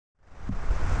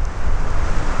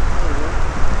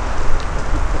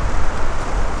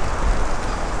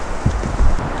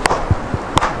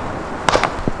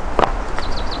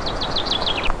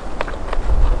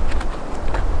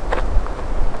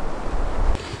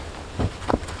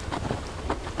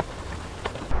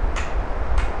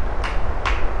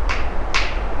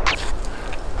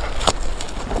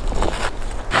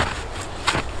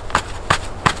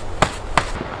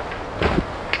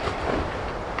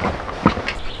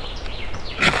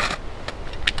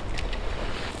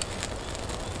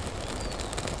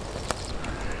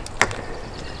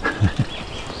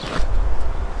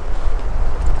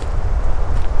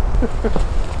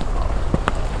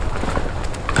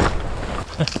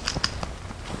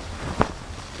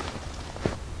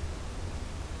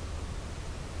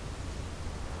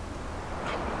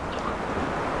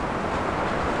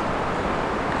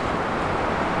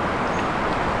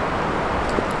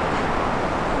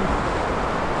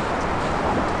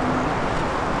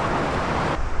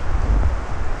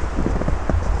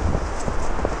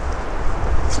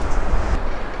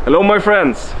Hello my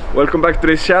friends, welcome back to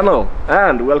this channel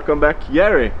and welcome back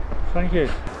Jerry. Thank you.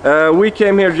 We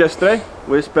came here yesterday.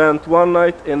 We spent one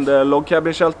night in the log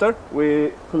cabin shelter.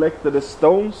 We collected the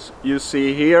stones you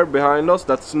see here behind us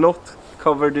that's not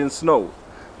covered in snow.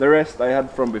 The rest I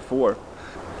had from before.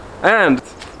 And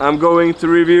I'm going to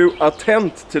review a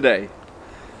tent today.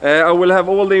 I will have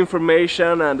all the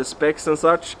information and the specs and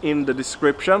such in the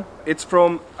description. It's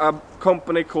from a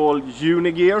company called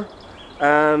Unigear.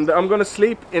 And I'm gonna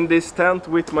sleep in this tent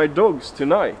with my dogs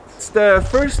tonight. It's the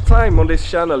first time on this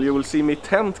channel you will see me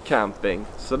tent camping,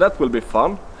 so that will be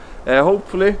fun.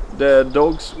 Hopefully the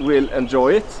dogs will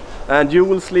enjoy it, and you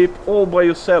will sleep all by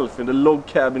yourself in the log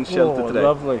cabin shelter today.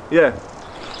 Lovely. Yeah,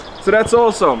 so that's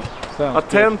awesome. Sounds a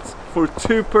tent for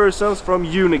 2 persons from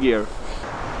Unigear.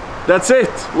 That's it.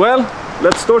 Well,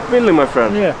 let's start building, my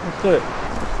friend. Yeah, let's do it.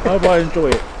 I hope I enjoy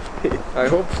it. I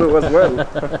hope so as well.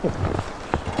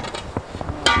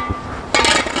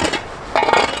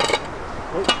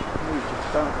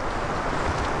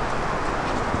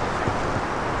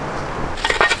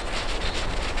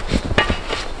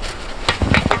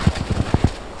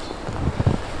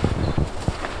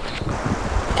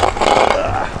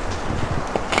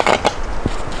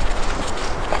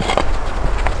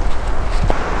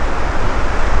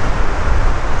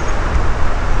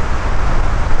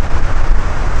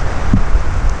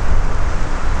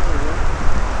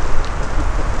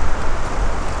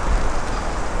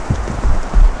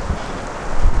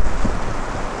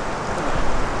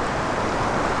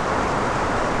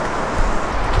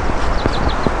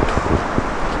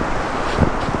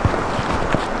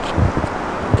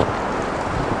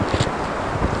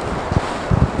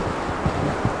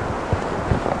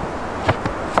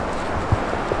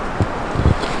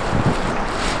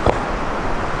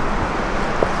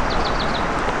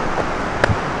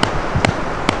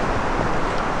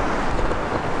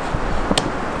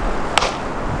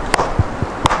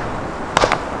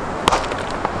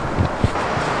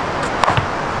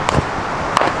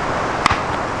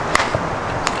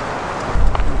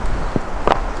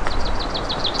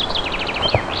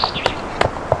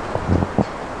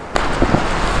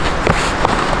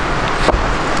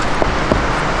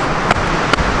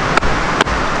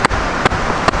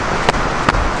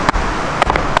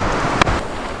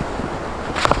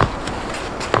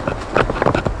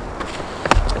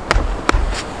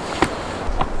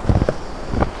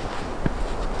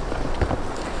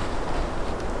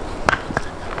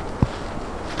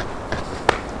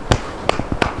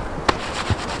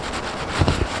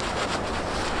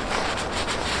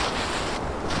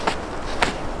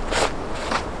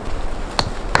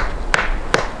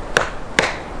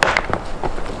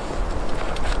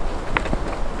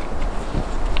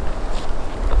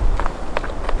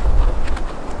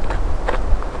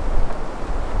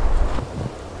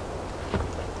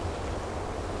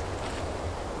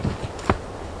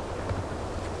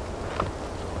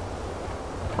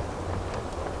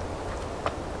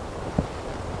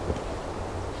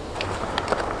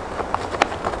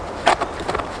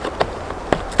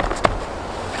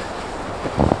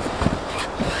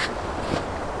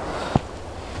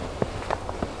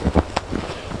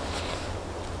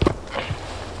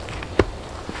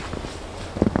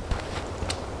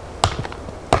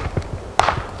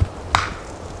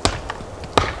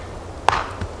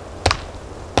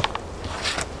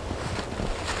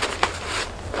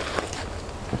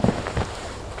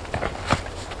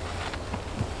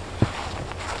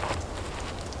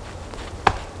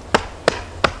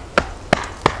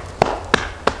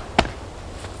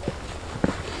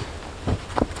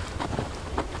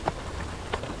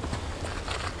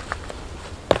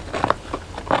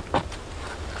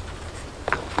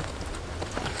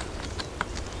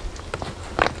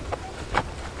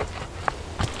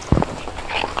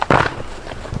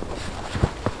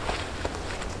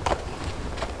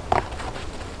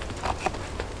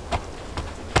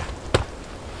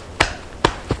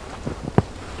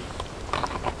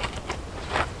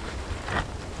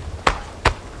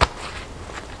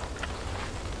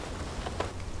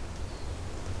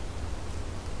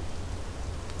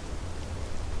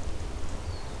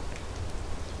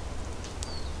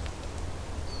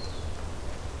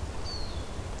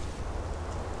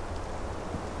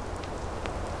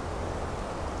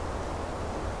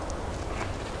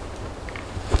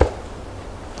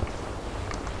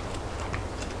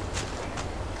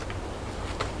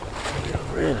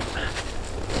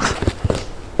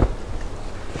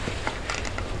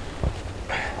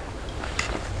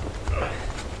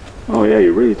 Oh yeah,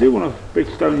 you really do want a big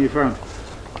stone you found.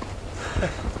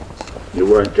 You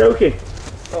weren't joking.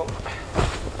 Oh.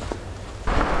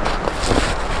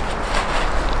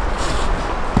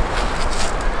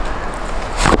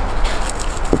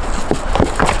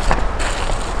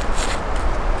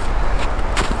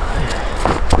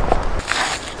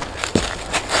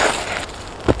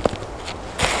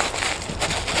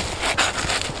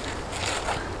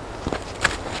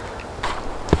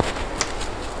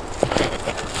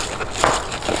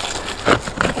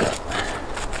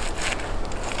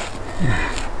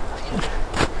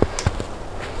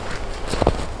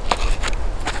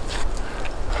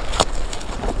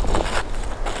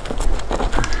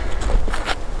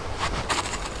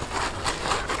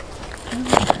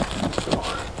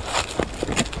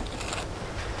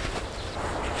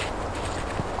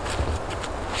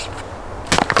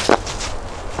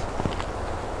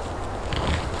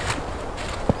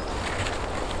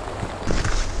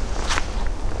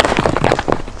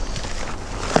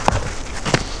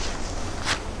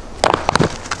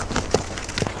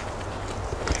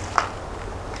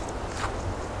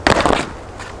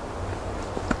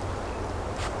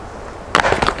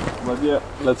 But yeah,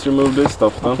 let's remove this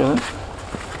stuff then. Okay.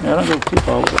 Yeah, don't go too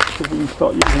far with it, because we can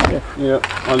start using it. Yeah,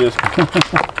 I'll just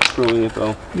throwing it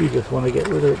out. You just want to get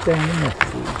rid of it down,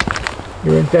 don't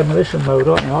you? You're in demolition mode,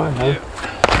 aren't you? I know. Yeah.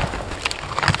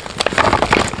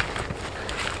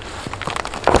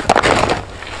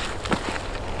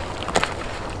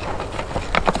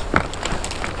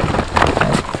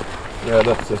 Yeah,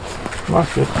 that's it. Well,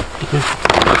 that's good,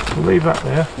 because we'll leave that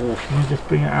there, and we'll just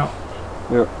bring it out.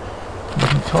 Yeah. We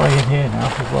can tie in here now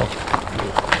as well.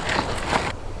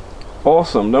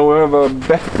 Awesome, now we have a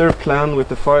better plan with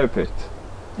the fire pit.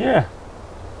 Yeah.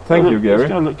 Thank you, Gary. It's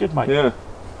going to look good, mate. Yeah.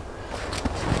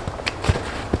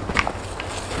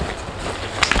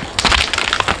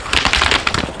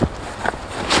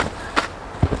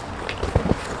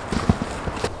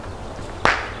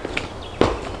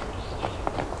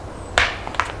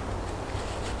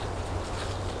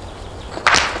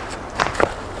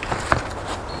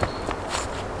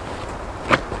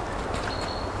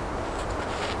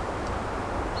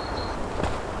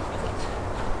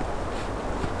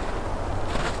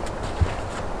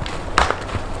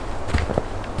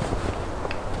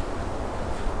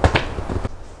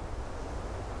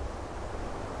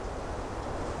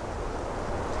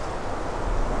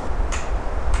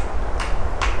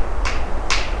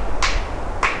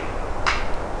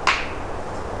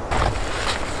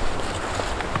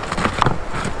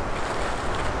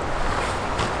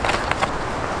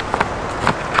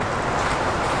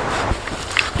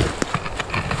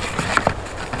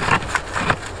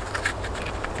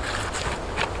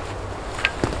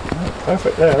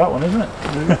 Perfect there, that one, isn't it?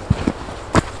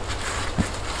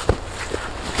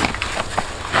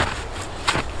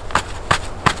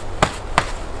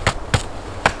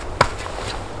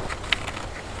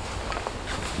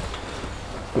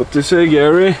 What do you say,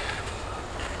 Gary?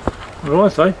 What do I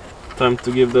say? Time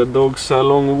to give the dogs a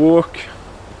long walk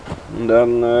and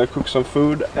then cook some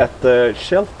food at the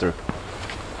shelter.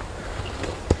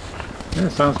 Yeah,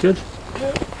 sounds good.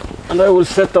 And I will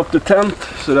set up the tent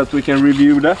so that we can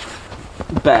review that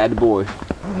bad boy.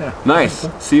 Yeah. Nice.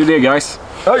 See you there, guys.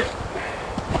 Hey.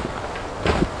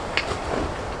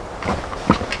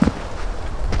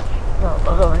 No,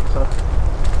 I don't think so.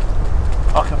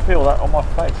 I can feel that on my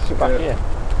face back here.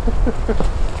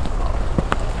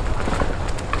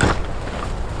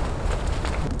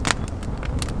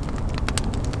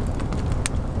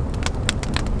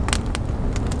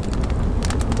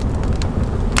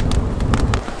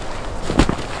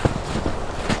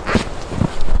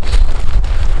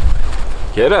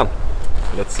 Okay then,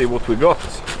 let's see what we got.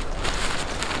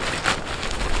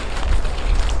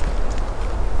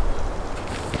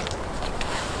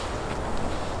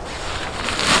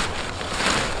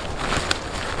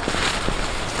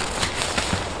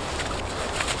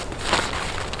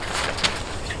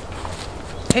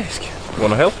 Hey,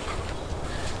 wanna help?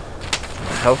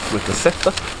 Help with the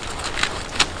setup?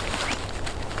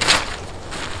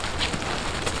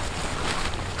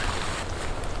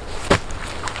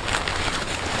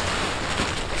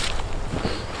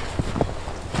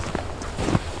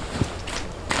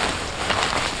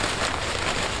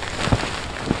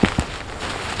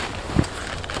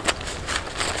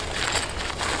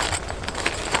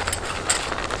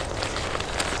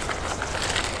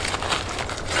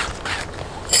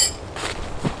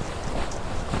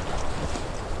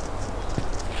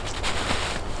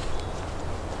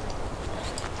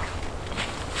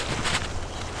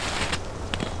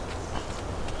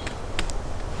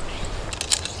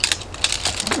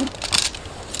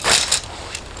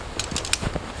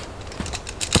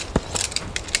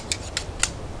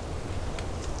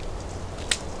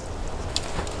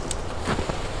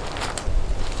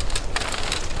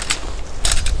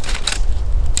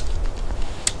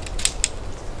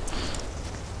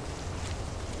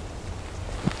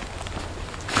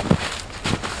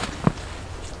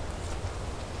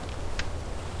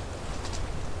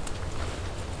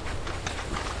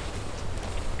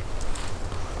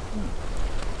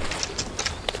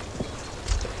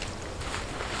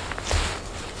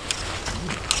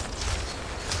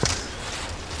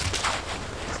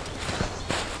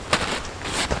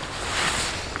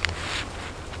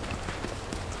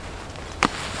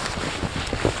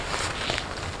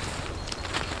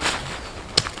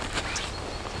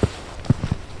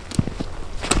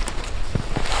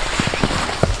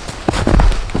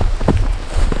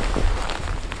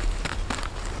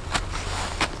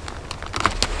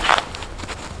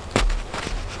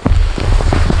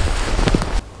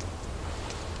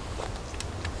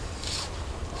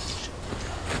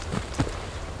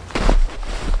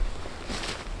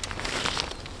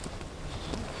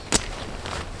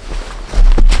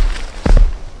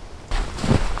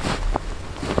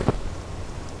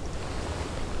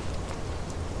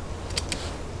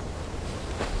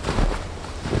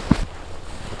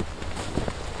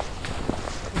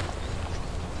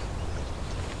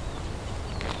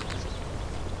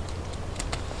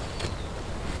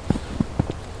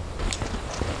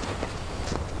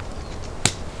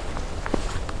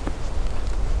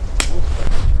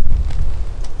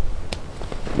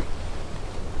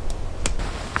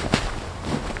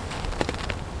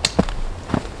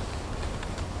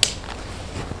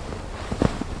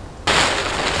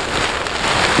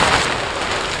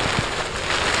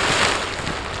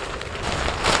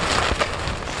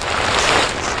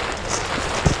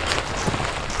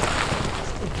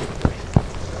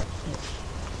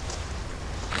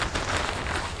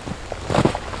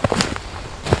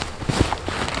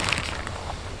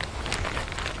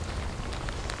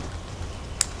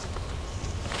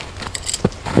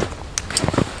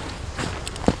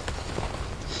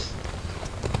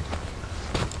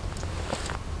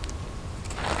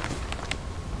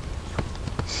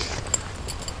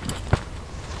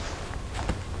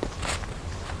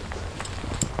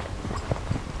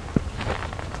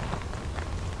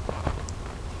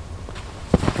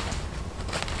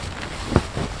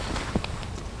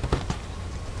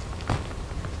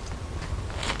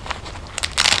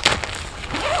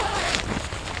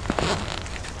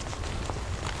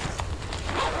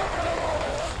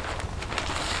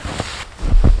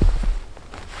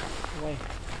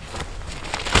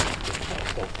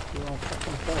 Oh, you're on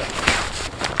fucking fire.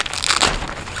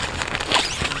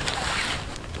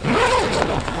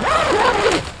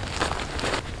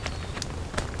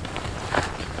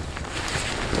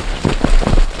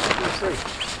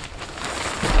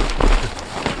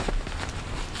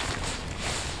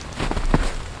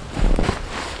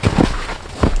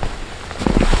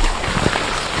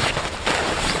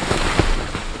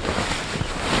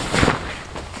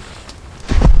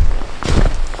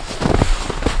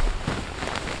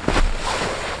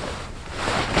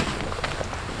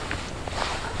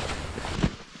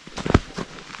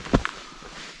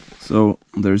 So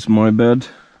there's my bed,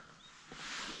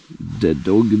 the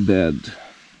dog bed,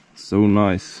 so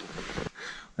nice.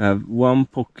 I have one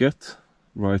pocket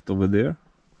right over there.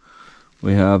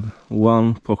 We have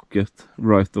one pocket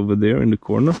right over there in the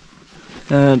corner,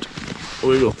 and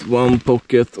we got one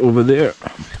pocket over there.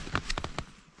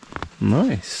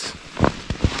 Nice.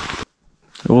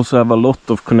 We also have a lot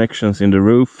of connections in the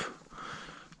roof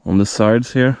on the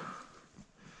sides here.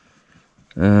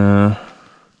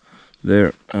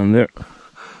 There and there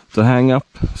to hang up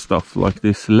stuff like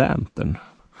this lantern,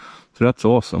 so that's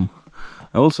awesome.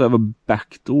 I also have a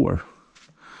back door,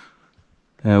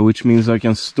 which means I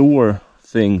can store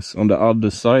things on the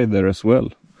other side there as well.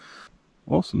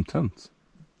 Awesome tent.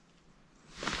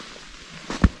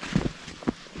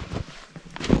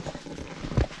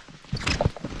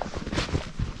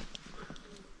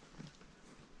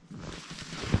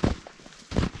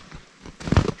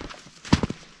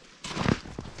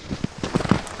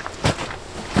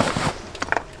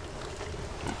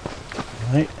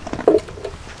 Right.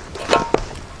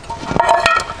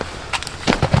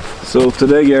 So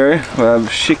today, Gary, we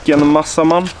have chicken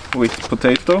massaman with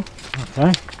potato.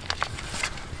 Okay.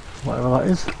 Whatever that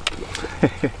is.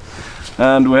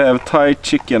 And we have Thai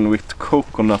chicken with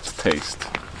coconut taste.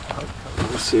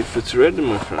 Let's see if it's ready,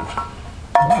 my friend.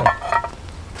 Oh.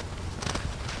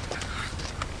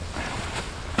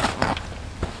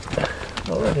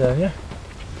 Not ready then, yeah?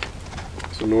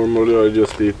 So normally I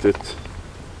just eat it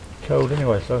Cold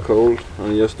anyway, so. cold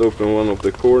and just open one of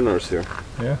the corners here.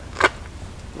 Yeah.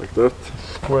 Like that.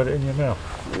 Spread it in your mouth.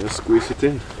 And just squeeze it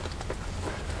in.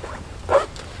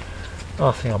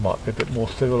 I think I might be a bit more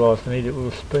civilised and eat it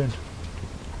with a spoon.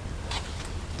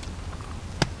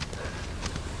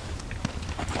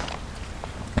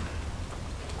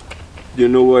 Do you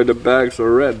know why the bags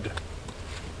are red?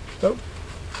 Nope.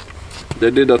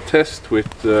 They did a test with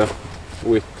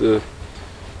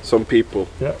some people.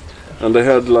 Yeah. And they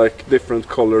had like different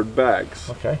colored bags.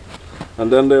 Okay.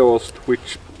 And then they asked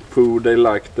which food they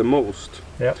liked the most.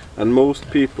 Yeah. And most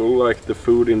people liked the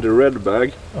food in the red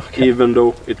bag, Okay. even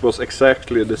though it was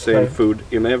exactly the same Okay. food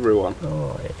in everyone.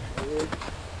 Oh, yeah.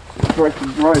 Try to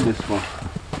dry this one.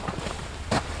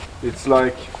 It's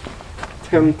like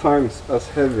 10 times as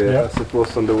heavy Yeah. as it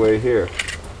was on the way here.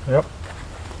 Yep.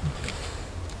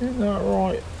 Isn't that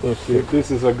right? Let's see if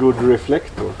this is a good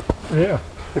reflector. Yeah.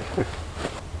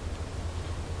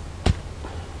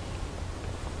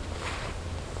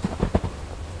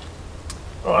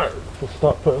 Right, we'll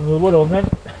start putting the wood on then.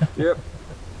 Yep.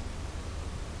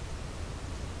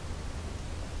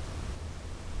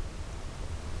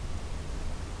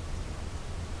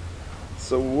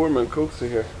 So warm and cozy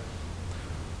here.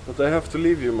 But I have to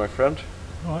leave you, my friend.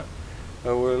 Right.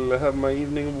 I will have my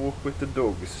evening walk with the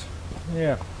dogs.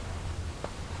 Yeah.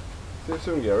 See you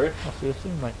soon, Gary. I'll see you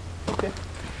soon, mate. Okay.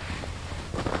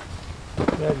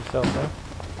 Behave yourself now.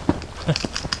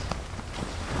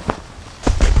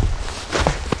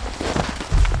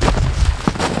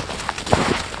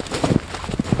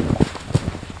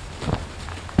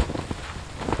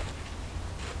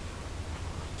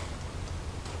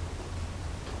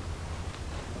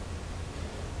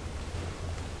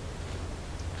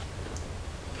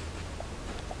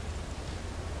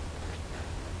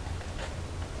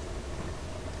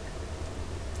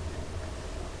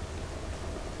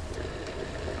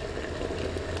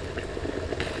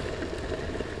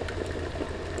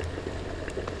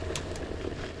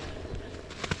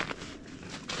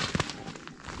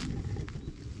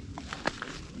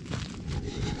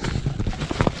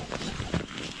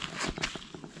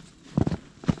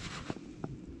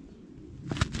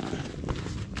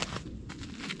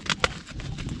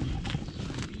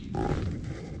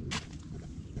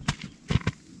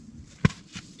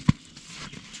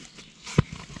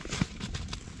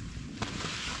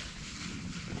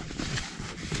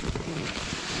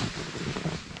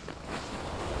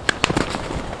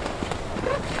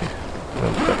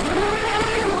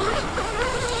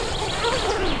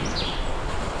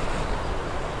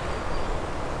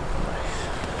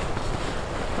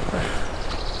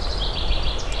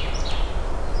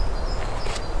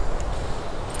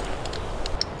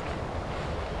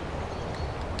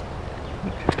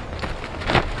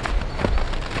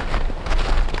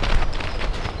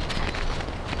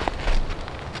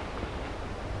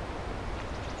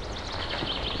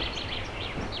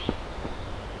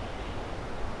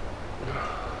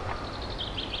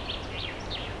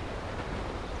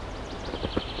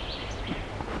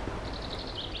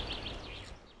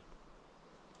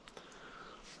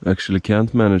 actually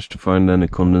can't manage to find any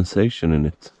condensation in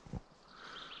it,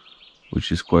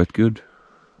 which is quite good.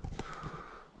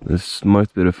 This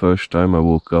might be the first time I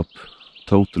woke up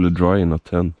totally dry in a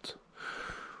tent,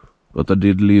 but I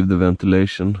did leave the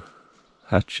ventilation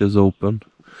hatches open,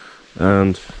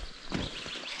 and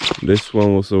this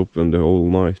one was open the whole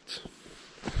night.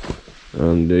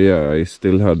 And yeah, I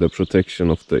still had the protection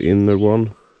of the inner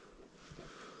one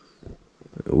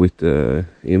with the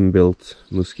inbuilt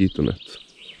mosquito net.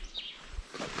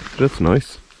 That's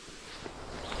nice.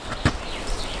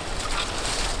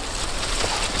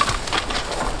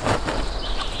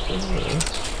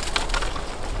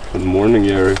 Good morning,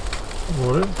 Gary. Good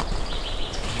morning.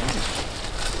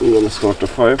 I'm gonna start a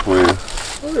fire for you.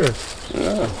 Oh yeah.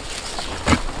 Yeah.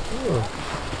 Oh.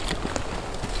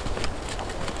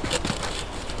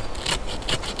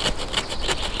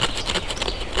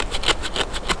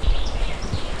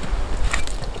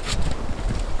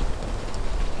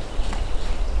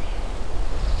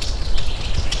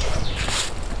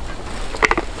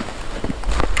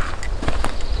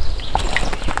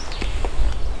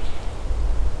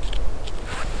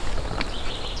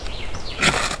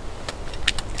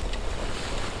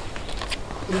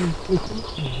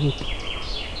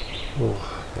 Oh,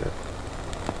 yeah.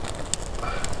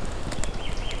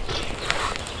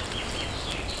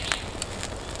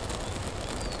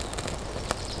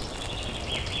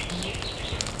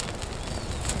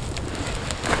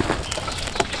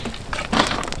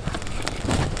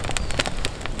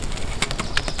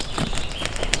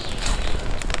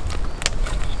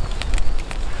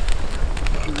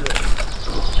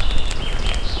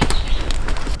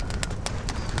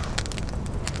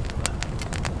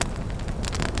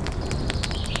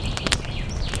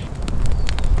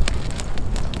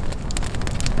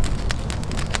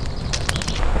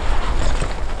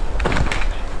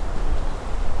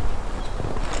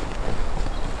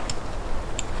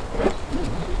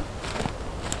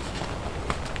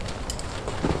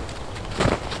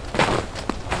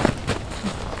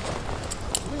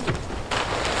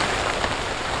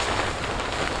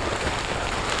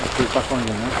 Put it back on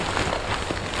again now.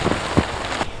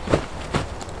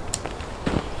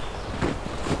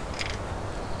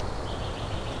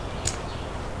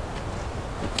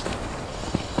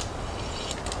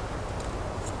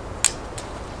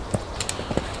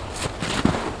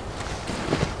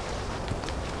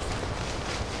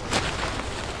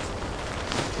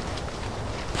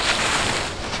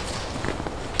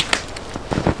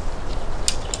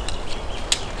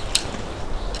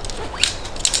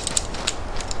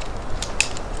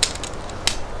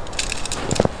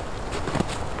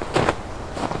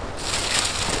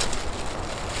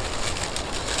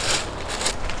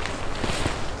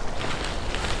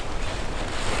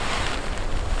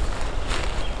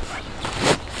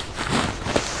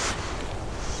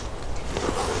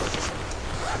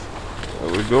 There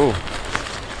we go.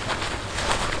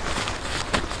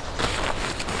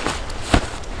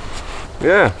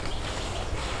 Yeah.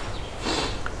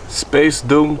 Space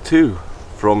Dome 2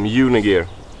 from Unigear.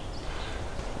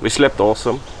 We slept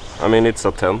awesome. I mean, it's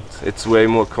a tent. It's way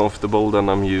more comfortable than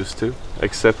I'm used to,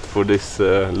 except for this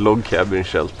log cabin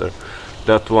shelter.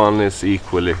 That one is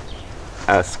equally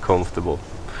as comfortable.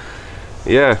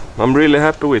 Yeah, I'm really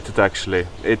happy with it actually.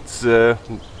 It's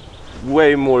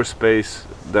way more space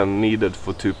than needed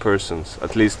for two persons,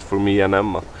 at least for me and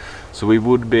Emma. So we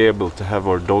would be able to have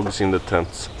our dogs in the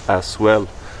tents as well,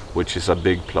 which is a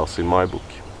big plus in my book.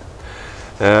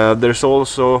 There's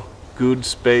also good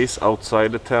space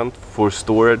outside the tent for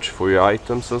storage for your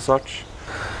items and such.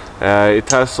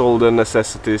 It has all the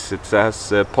necessities. It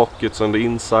has pockets on the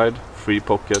inside, 3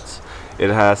 pockets. It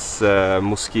has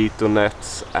mosquito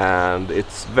nets, and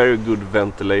it's very good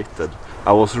ventilated.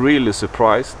 I was really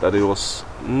surprised that it was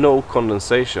no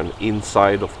condensation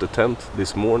inside of the tent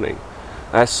this morning.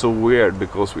 That's so weird,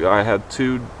 because I had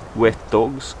 2 wet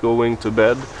dogs going to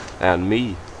bed and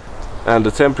me, and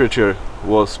the temperature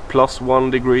was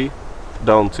 +1 degree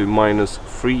down to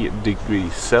 -3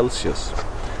 degrees Celsius.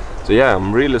 So yeah,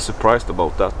 I'm really surprised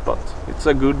about that, but it's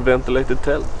a good ventilated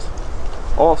tent.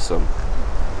 Awesome.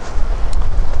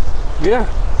 Yeah,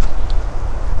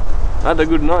 had a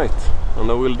good night, and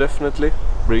I will definitely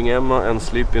bring Emma and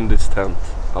sleep in this tent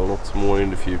a lot more in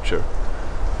the future.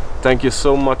 Thank you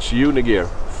so much, Unigear,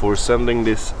 for sending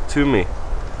this to me,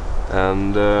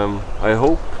 and I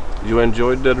hope you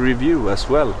enjoyed the review as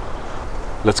well.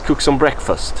 Let's cook some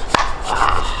breakfast.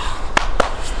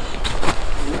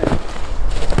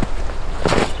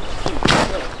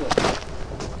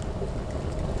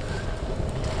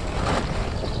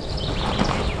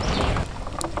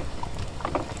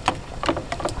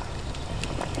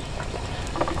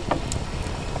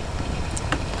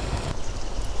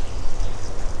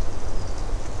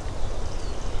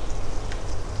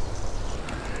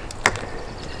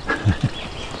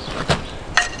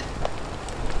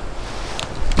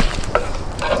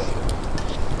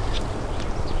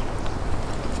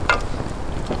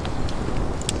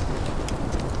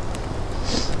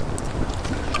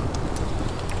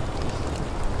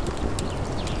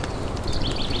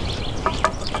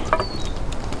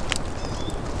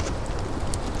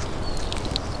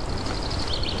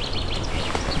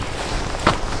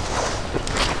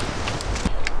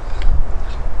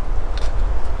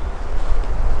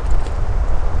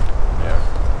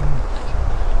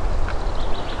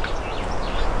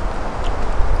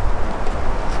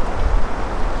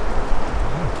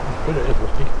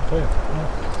 too. Yeah.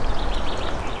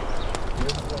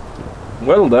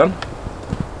 Well then.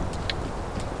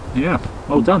 Yeah,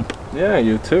 well done. Yeah,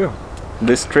 you too.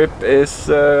 This trip is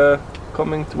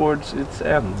coming towards its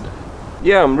end.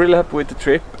 Yeah, I'm really happy with the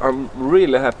trip. I'm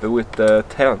really happy with the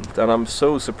tent, and I'm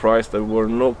so surprised there were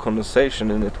no condensation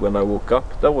in it when I woke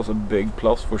up. That was a big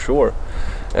plus for sure.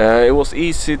 It was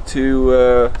easy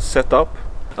to set up.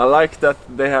 I like that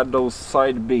they had those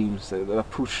side beams that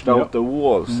pushed out the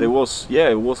walls. It was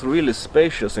really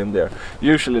spacious in there.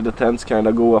 Usually the tents kind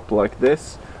of go up like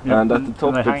this, and at the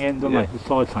top they hang in, don't they? The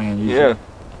sides hang in usually. Yeah,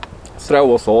 so that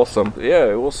was awesome. Yeah,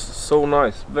 it was so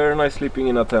nice. Very nice sleeping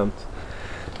in a tent.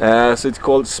 So it's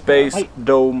called Space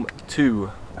Dome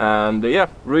 2, and yeah,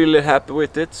 really happy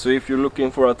with it. So if you're looking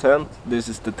for a tent, this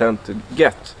is the tent to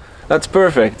get. That's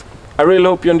perfect. I really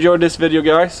hope you enjoyed this video,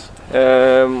 guys.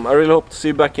 I really hope to see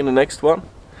you back in the next one,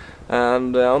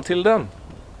 and until then,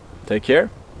 take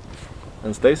care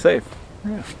and stay safe.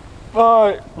 Yeah.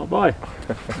 Bye. Bye bye.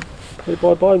 Say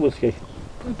bye bye, Whiskey.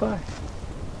 Bye bye.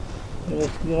 You're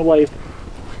gonna wave.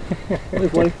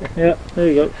 Wave. Yeah, there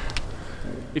you go.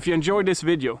 If you enjoyed this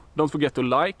video, don't forget to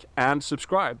like and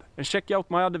subscribe, and check out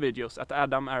my other videos at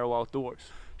Adam Arrow Outdoors.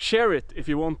 Share it if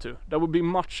you want to, that would be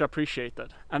much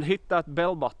appreciated, and hit that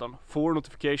bell button for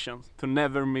notifications to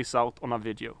never miss out on a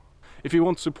video. If you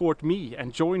want to support me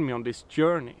and join me on this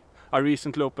journey, I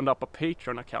recently opened up a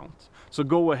Patreon account, so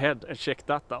go ahead and check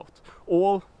that out.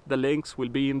 All the links will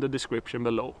be in the description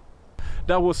below.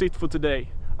 That was it for today.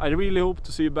 I really hope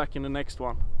to see you back in the next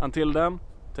one. Until then,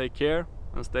 take care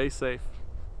and stay safe.